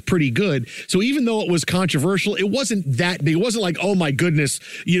 right? He's pretty good. So even though it was controversial, it wasn't that big. It wasn't like, oh my goodness,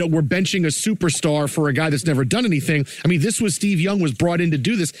 we're benching a superstar for a guy that's never done anything. I mean, this was Steve Young was brought in to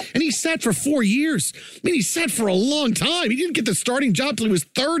do this, and he sat for 4 years. I mean, he sat for a long time. He didn't get the starting job till he was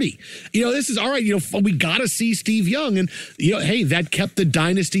 30. This is all right. We got to see Steve Young, and hey, that kept the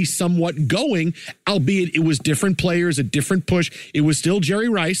dynasty somewhat going, albeit it was different players, a different push. It was still Jerry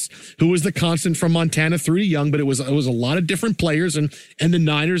Rice, who was the constant from Montana through to Young, but it was a lot of different players, and the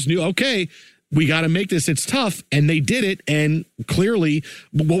Niners knew, okay, we got to make this. It's tough, and they did it. And clearly,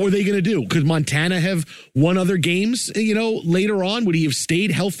 what were they going to do? Could Montana have won other games, later on? Would he have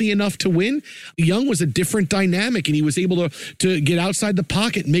stayed healthy enough to win? Young was a different dynamic, and he was able to get outside the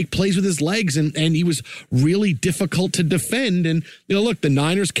pocket and make plays with his legs, and he was really difficult to defend. And, look, the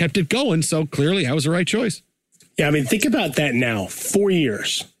Niners kept it going, so clearly that was the right choice. Yeah, I mean, think about that now. 4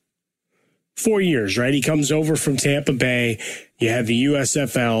 years. 4 years, right? He comes over from Tampa Bay. You have the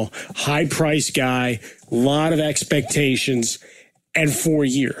USFL, high price guy, a lot of expectations, and 4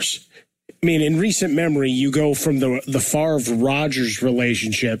 years. I mean, in recent memory, you go from the Favre-Rodgers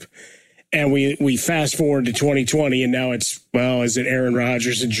relationship, and we fast forward to 2020, and now is it Aaron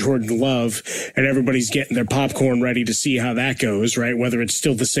Rodgers and Jordan Love, and everybody's getting their popcorn ready to see how that goes, right? Whether it's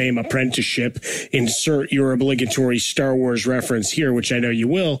still the same apprenticeship, insert your obligatory Star Wars reference here, which I know you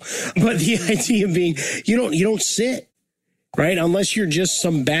will, but the idea being you don't sit, right? Unless you're just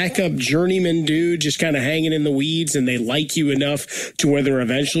some backup journeyman dude just kind of hanging in the weeds and they like you enough to where they're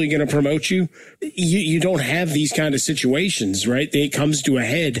eventually going to promote you. You don't have these kind of situations, right? It comes to a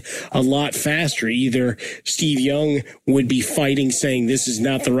head a lot faster. Either Steve Young would be fighting saying this is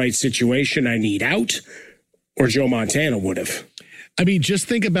not the right situation, I need out, or Joe Montana would have. I mean, just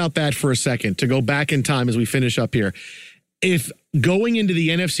think about that for a second, to go back in time as we finish up here. If going into the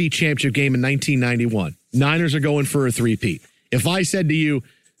NFC Championship game in 1991, Niners are going for a three-peat. If I said to you,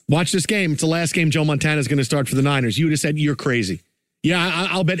 watch this game, it's the last game Joe Montana is going to start for the Niners, you would have said, you're crazy. Yeah,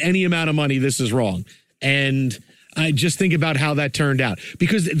 I'll bet any amount of money this is wrong. And I just think about how that turned out.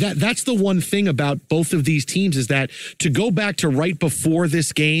 Because that's the one thing about both of these teams is that to go back to right before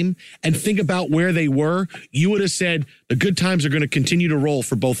this game and think about where they were, you would have said the good times are going to continue to roll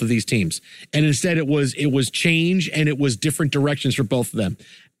for both of these teams. And instead it was change, and it was different directions for both of them.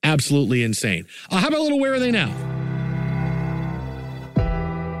 Absolutely insane. How about a little where are they now?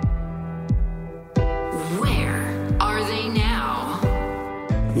 Where are they now?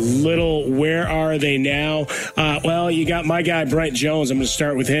 little where are they now? Well, you got my guy, Brent Jones. I'm going to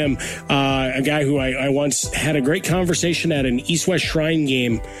start with him. A guy who I once had a great conversation at an East-West Shrine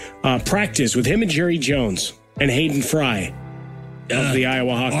game practice with him and Jerry Jones and Hayden Fry of the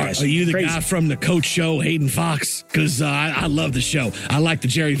Iowa Hawkeyes. Are you the guy from the Coach Show, Hayden Fox? Because I love the show. I like the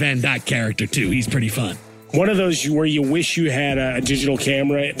Jerry Van Dyke character, too. He's pretty fun. One of those where you wish you had a digital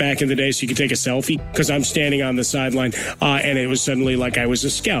camera back in the day so you could take a selfie, because I'm standing on the sideline and it was suddenly like I was a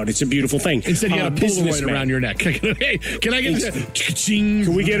scout. It's a beautiful thing. Instead, you got a Polaroid around your neck. Hey, can I get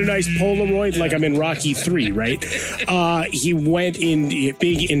Can we get a nice Polaroid like I'm in Rocky 3, right? He went in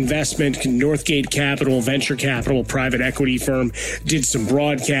big investment, Northgate Capital, venture capital, private equity firm, did some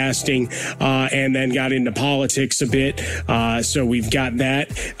broadcasting, and then got into politics a bit. So we've got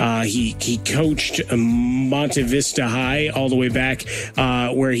that. He coached Monte Vista High all the way back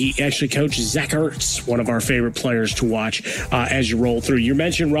where he actually coached Zach Ertz, one of our favorite players to watch as you roll through. You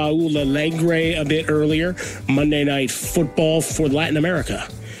mentioned Raul Alegre a bit earlier. Monday Night Football for Latin America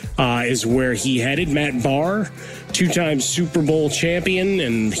is where he headed. Matt Barr, two-time Super Bowl champion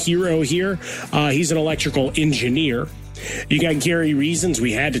and hero here. He's an electrical engineer. You got Gary Reasons.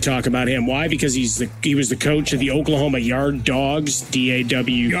 We had to talk about him. Why? Because he was the coach of the Oklahoma Yard Dogs,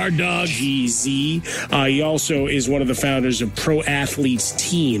 DAWGZ. He also is one of the founders of Pro Athletes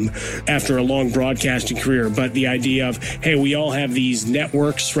Team after a long broadcasting career. But the idea of, hey, we all have these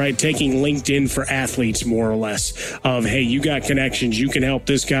networks, right? Taking LinkedIn for athletes, more or less, of, hey, you got connections. You can help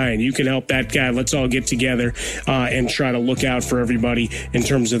this guy and you can help that guy. Let's all get together and try to look out for everybody in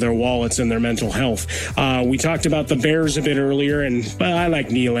terms of their wallets and their mental health. We talked about the Bears a bit earlier, and I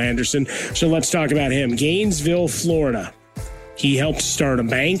like Neil Anderson, so let's talk about him. Gainesville, Florida. He helped start a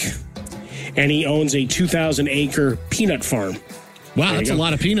bank, and he owns a 2,000-acre peanut farm. Wow, that's a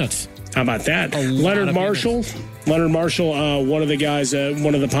lot of peanuts. How about that? Leonard Marshall, one of the guys,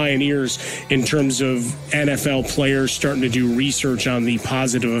 one of the pioneers in terms of NFL players starting to do research on the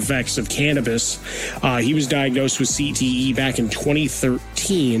positive effects of cannabis. He was diagnosed with CTE back in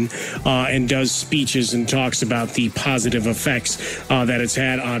 2013 and does speeches and talks about the positive effects that it's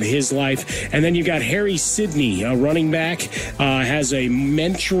had on his life. And then you got Harry Sidney, a running back, has a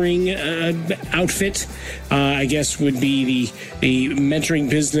mentoring outfit, I guess would be the mentoring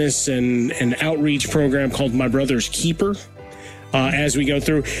business and outreach program called My Brother's Keeper. As we go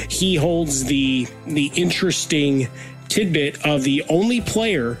through, he holds the interesting tidbit of the only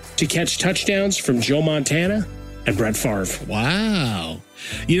player to catch touchdowns from Joe Montana and Brett Favre. Wow.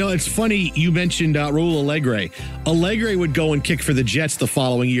 You know, it's funny you mentioned Raul Alegre. Alegre would go and kick for the Jets the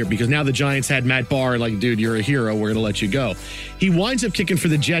following year because now the Giants had Matt Barr, like, dude, you're a hero. We're going to let you go. He winds up kicking for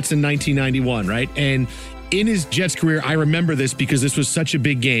the Jets in 1991, right? And in his Jets career, I remember this because this was such a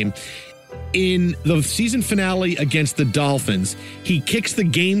big game. In the season finale against the Dolphins, he kicks the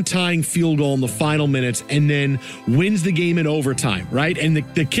game-tying field goal in the final minutes and then wins the game in overtime, right? And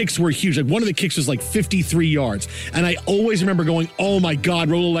the kicks were huge. Like, one of the kicks was like 53 yards. And I always remember going, oh my God,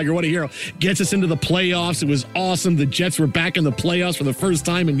 Raul Alegre, what a hero. Gets us into the playoffs. It was awesome. The Jets were back in the playoffs for the first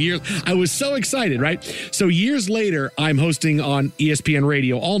time in years. I was so excited, right? So years later, I'm hosting on ESPN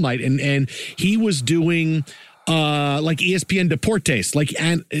Radio all night, and he was doing like ESPN Deportes, like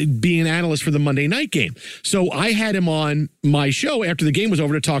being an analyst for the Monday night game. So I had him on my show after the game was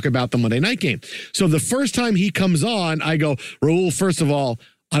over to talk about the Monday night game. So the first time he comes on, I go, Raul, first of all,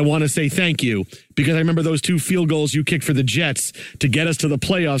 I want to say thank you because I remember those 2 field goals you kicked for the Jets to get us to the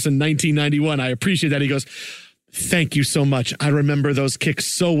playoffs in 1991. I appreciate that. He goes, thank you so much. I remember those kicks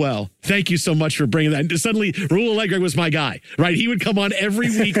so well. Thank you so much for bringing that. And suddenly, Raul Alegre was my guy, right? He would come on every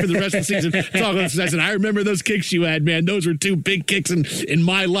week for the rest of the season. Talk about this. I said, I remember those kicks you had, man. Those were 2 big kicks in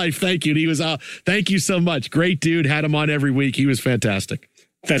my life. Thank you. And he was, thank you so much. Great dude. Had him on every week. He was fantastic.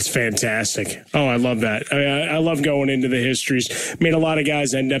 That's fantastic. Oh, I love that. I love going into the histories. I mean, a lot of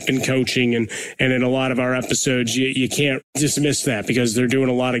guys end up in coaching, and in a lot of our episodes, you can't dismiss that because they're doing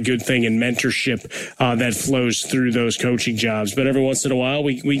a lot of good thing in mentorship that flows through those coaching jobs. But every once in a while,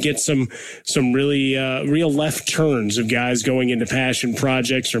 we get some really real left turns of guys going into passion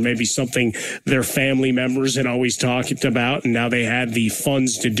projects or maybe something their family members had always talked about, and now they had the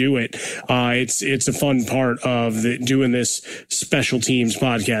funds to do it. It's a fun part of doing this special teams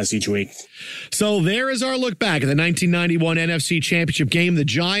podcast each week. So there is our look back at the 1991 NFC Championship game, the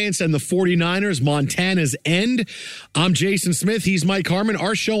Giants and the 49ers, Montana's End. I'm Jason Smith. He's Mike Harmon.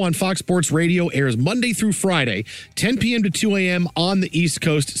 Our show on Fox Sports Radio airs Monday through Friday, 10 p.m. to 2 a.m. on the East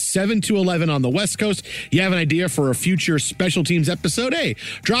Coast, 7 to 11 on the West Coast. You have an idea for a future special teams episode? Hey,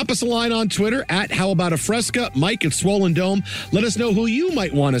 drop us a line on Twitter at HowAboutAFresca, Mike at Swollen Dome. Let us know who you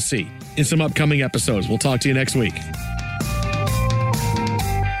might want to see in some upcoming episodes. We'll talk to you next week.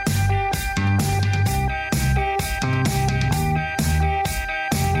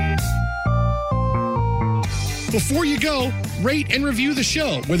 Before you go, rate and review the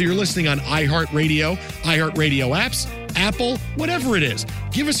show, whether you're listening on iHeartRadio, iHeartRadio apps, Apple, whatever it is.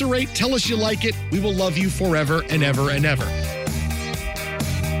 Give us a rate. Tell us you like it. We will love you forever and ever and ever.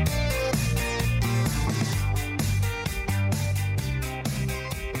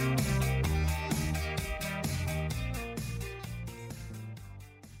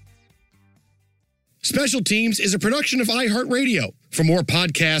 Special Teams is a production of iHeartRadio. For more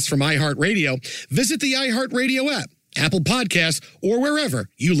podcasts from iHeartRadio, visit the iHeartRadio app, Apple Podcasts, or wherever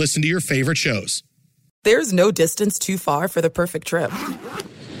you listen to your favorite shows. There's no distance too far for the perfect trip.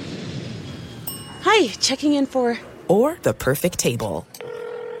 Hi, checking in for... Or the perfect table.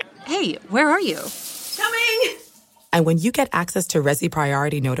 Hey, where are you? Coming! And when you get access to Resi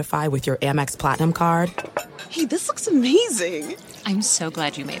Priority Notify with your Amex Platinum card... Hey, this looks amazing. I'm so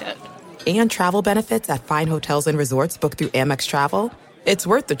glad you made it. And travel benefits at fine hotels and resorts booked through Amex Travel, it's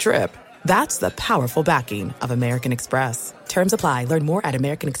worth the trip. That's the powerful backing of American Express. Terms apply. Learn more at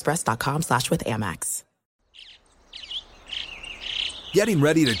americanexpress.com/withAmex. Getting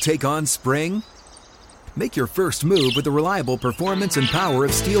ready to take on spring? Make your first move with the reliable performance and power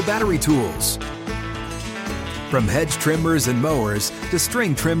of Steel battery tools. From hedge trimmers and mowers to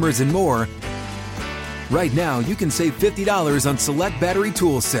string trimmers and more, right now you can save $50 on select battery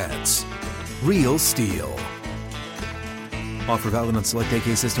tool sets. Real Steel. Offer valid on select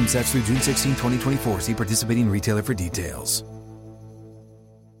AK system sets through June 16, 2024. See participating retailer for details.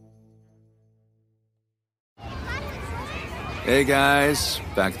 Hey guys,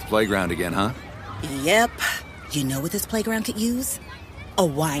 back at the playground again, huh? Yep. You know what this playground could use? A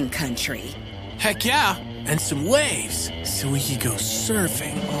wine country. Heck yeah, and some waves so we could go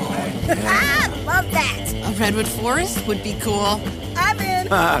surfing. Oh, yeah. Love that. A redwood forest would be cool. I'm in.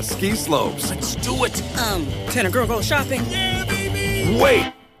 Ski slopes. Let's do it. Can a girl go shopping? Yeah, baby.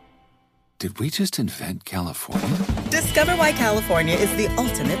 Wait! Did we just invent California? Discover why California is the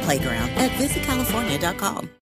ultimate playground at visitcalifornia.com.